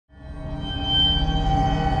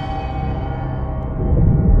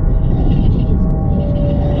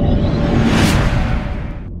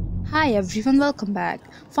Hi everyone, welcome back.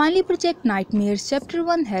 Finally, Project Nightmares Chapter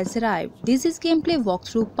 1 has arrived. This is gameplay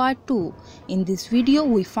walkthrough part 2. In this video,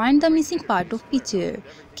 we find the missing part of picture.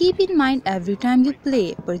 Keep in mind, every time you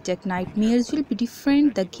play, Project Nightmares will be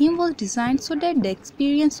different. The game was designed so that the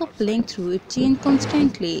experience of playing through it changes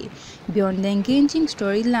constantly. Beyond the engaging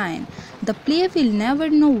storyline, the player will never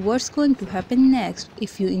know what's going to happen next.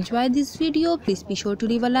 If you enjoyed this video, please be sure to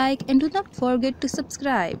leave a like and do not forget to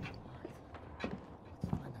subscribe.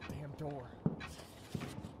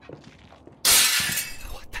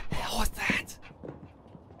 What the hell was that?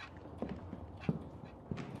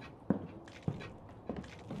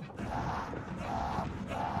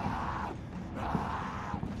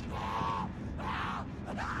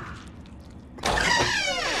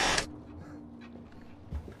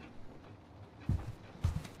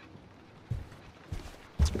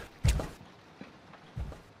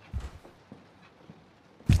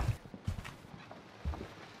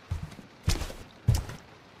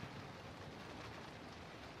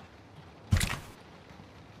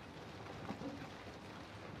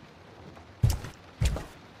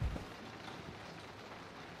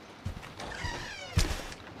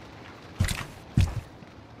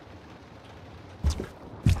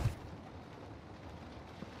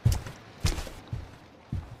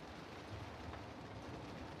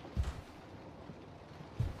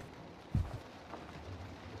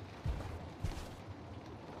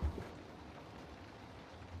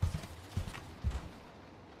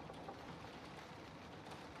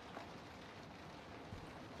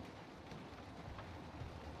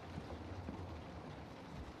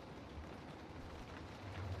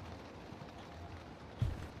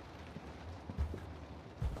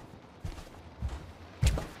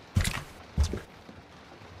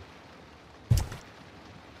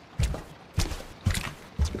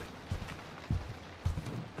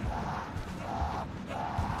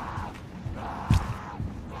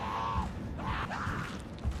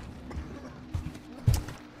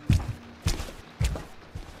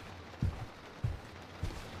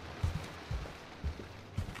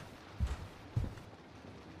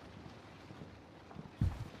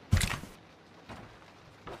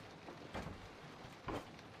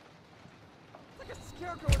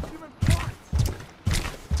 Scarecrow with human parts!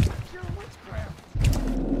 Pure witchcraft!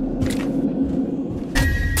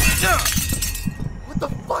 What the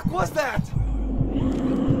fuck was that?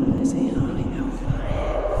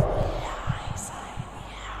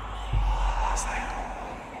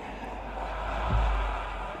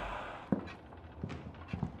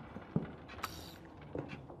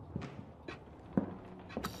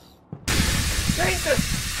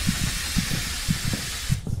 Jesus!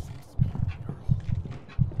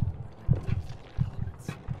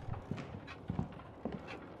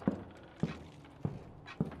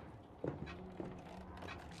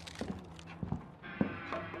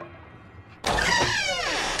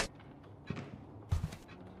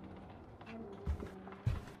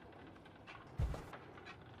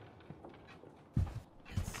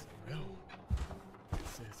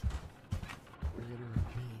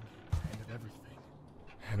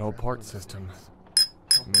 An old part system.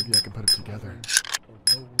 Maybe I can put it together.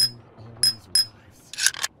 No one always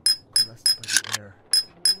arrives. Caressed by the air.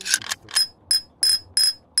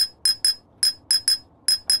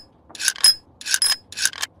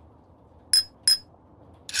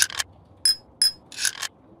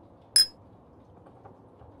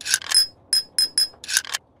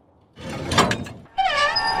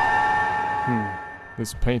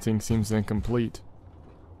 This painting seems incomplete.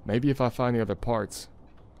 Maybe if I find the other parts,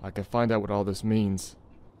 I can find out what all this means.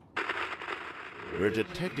 We're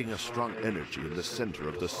detecting a strong energy in the center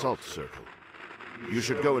of the salt circle. You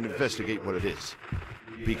should go and investigate what it is.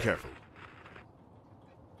 Be careful.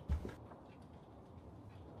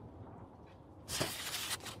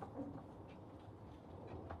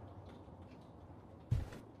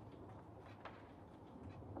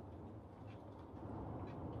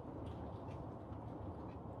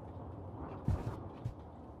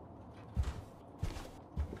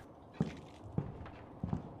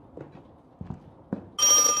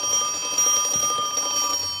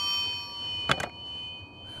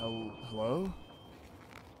 Hello?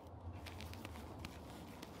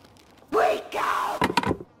 Wake up!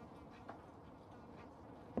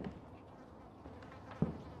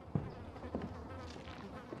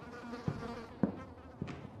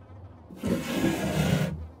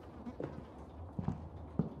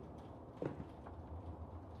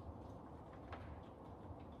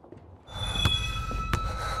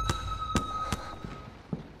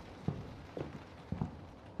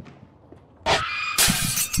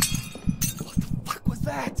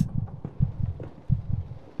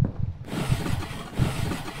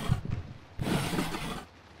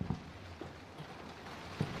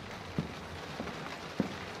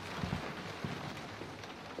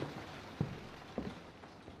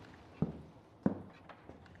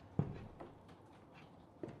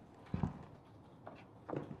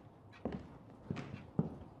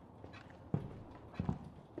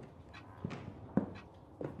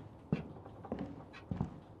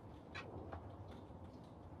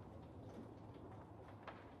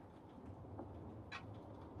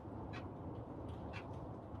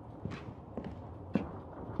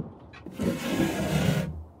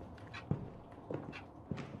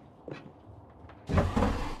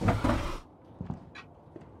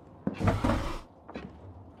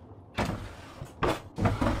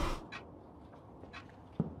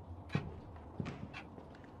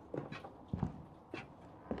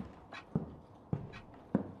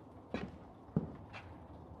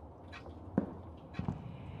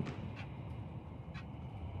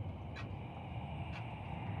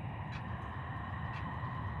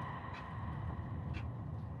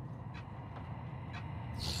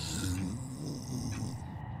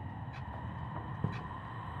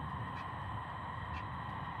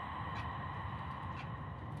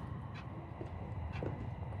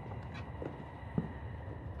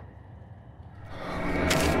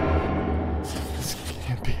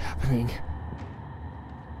 happening?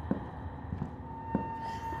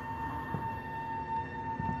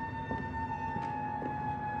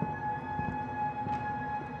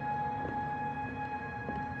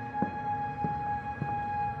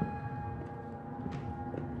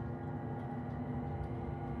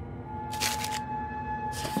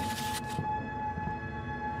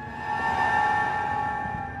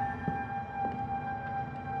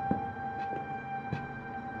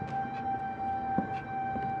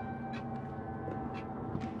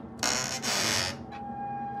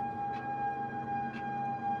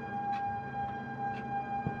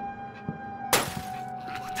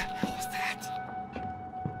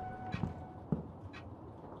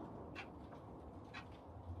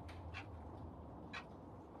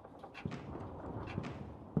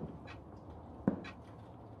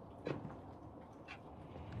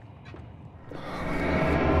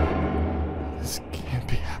 This can't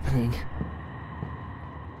be happening.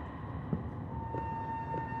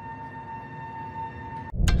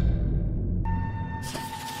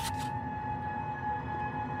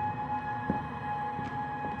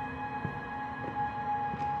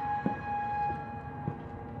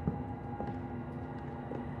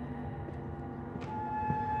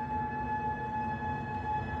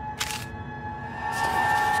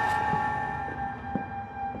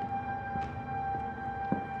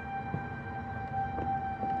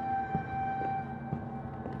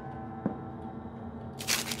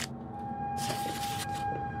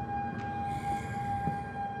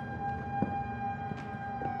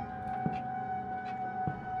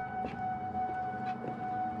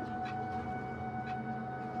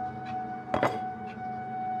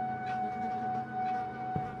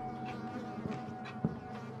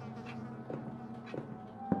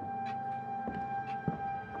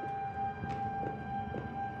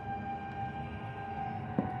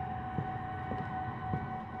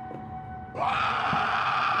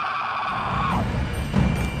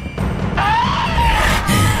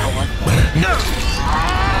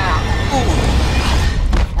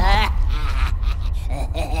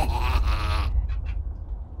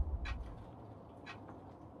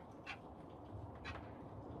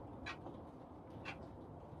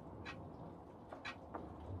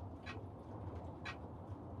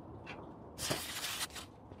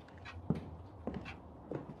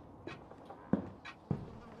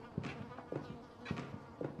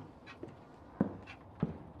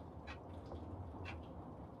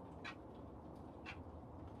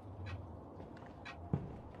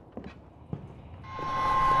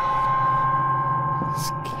 This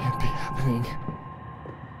can't be happening.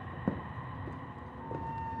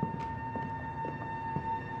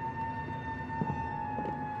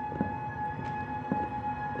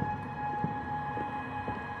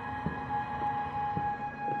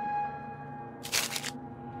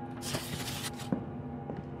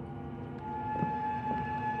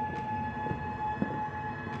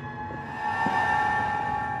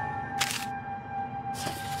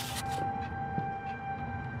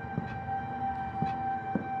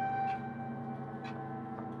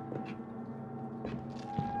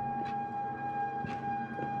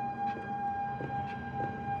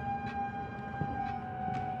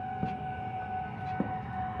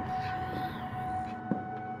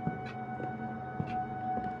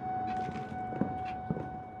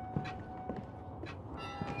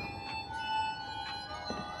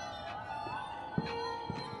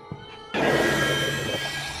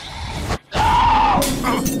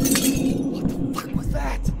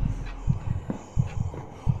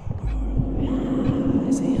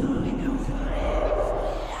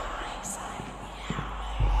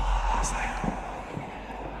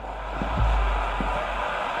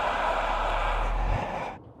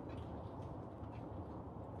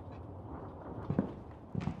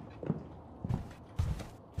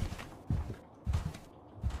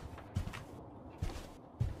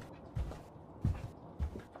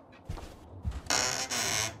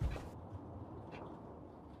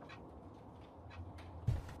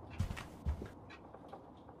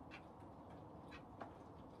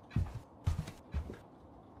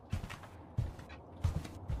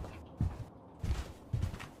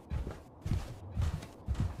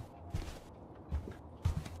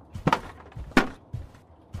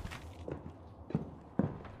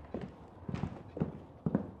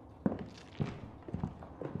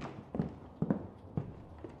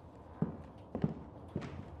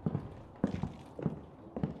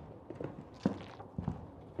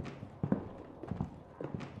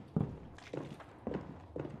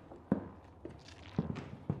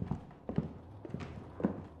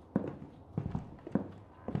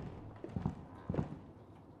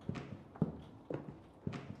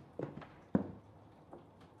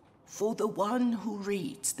 For the one who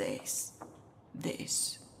reads this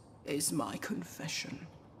is my confession.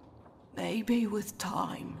 Maybe with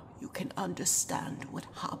time you can understand what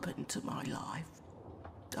happened to my life.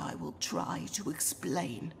 I will try to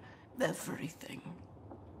explain everything.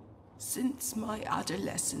 Since my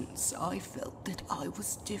adolescence, I felt that I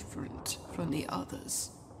was different from the others.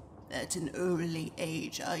 At an early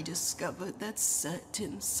age, I discovered that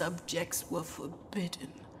certain subjects were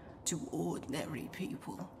forbidden to ordinary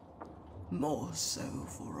people, more so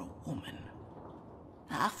for a woman.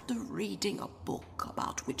 After reading a book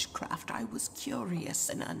about witchcraft, I was curious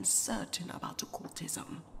and uncertain about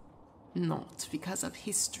occultism. Not because of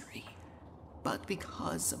history, but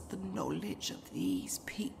because of the knowledge of these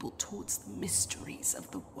people towards the mysteries of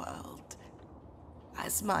the world.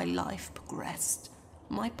 As my life progressed,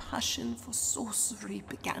 my passion for sorcery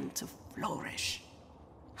began to flourish.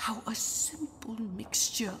 How a simple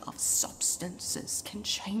mixture of substances can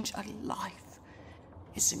change a life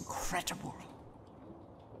is incredible.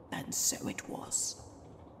 And so it was.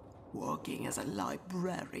 Working as a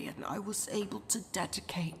librarian, I was able to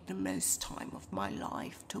dedicate the most time of my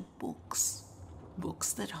life to books.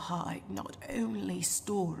 Books that hide not only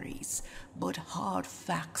stories, but hard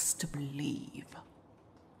facts to believe.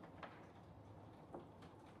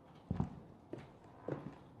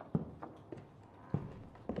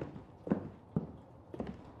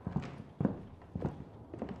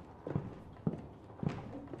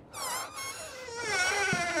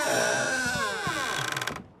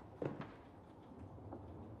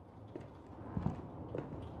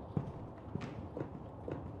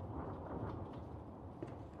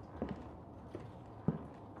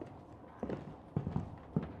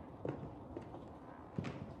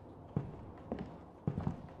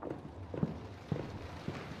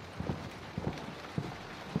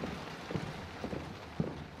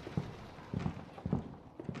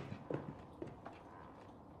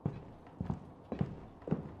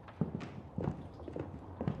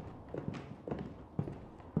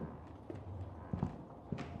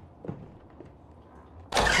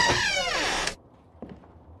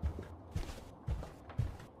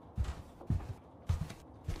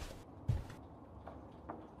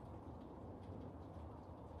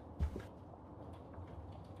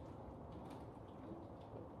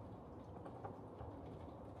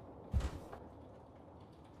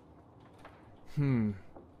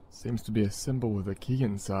 Seems to be a symbol with a key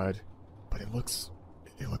inside, but it looks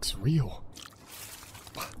real.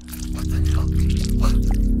 What the hell?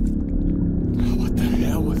 What the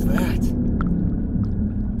hell was that?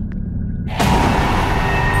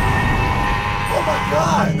 Oh my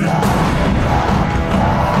God!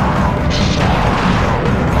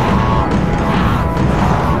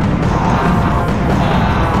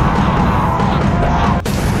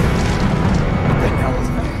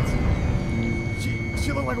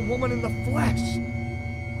 Like a woman in the flesh.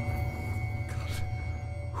 God.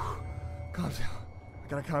 Calm down. I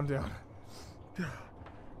gotta calm down.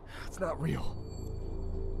 It's not real.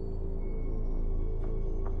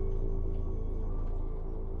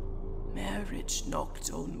 Marriage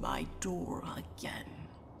knocked on my door again.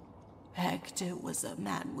 Hector was a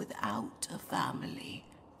man without a family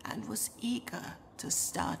and was eager to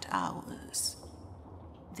start ours.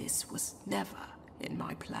 This was never in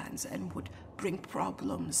my plans and would bring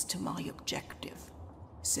problems to my objective,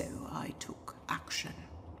 so I took action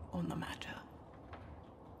on the matter.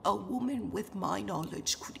 A woman with my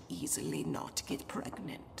knowledge could easily not get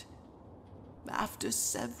pregnant. After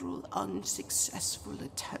several unsuccessful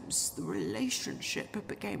attempts, the relationship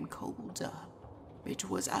became colder. It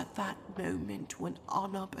was at that moment when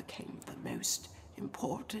Anna became the most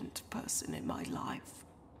important person in my life.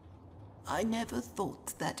 I never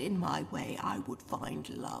thought that in my way I would find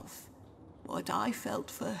love. What I felt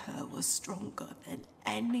for her was stronger than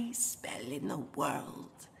any spell in the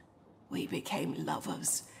world. We became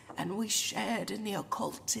lovers, and we shared in the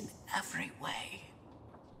occult in every way.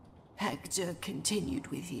 Hector continued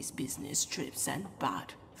with his business trips and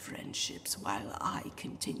bad friendships while I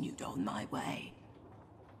continued on my way.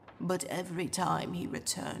 But every time he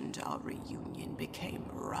returned, our reunion became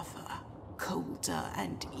rougher, colder,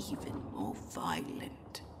 and even more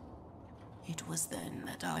violent. It was then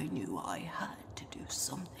that I knew I had to do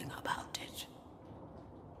something about it.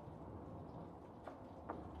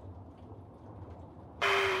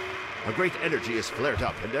 A great energy is flared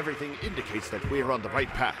up, and everything indicates that we are on the right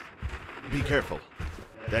path. Be careful.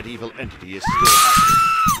 That evil entity is still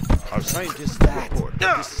active. Our scientists report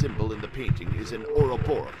that this symbol in the painting is an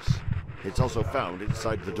Ouroboros. It's also found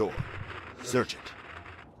inside the door. Search it.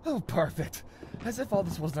 Oh, perfect. As if all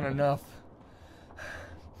this wasn't enough.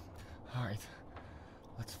 Alright.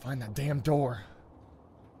 Let's find that damn door.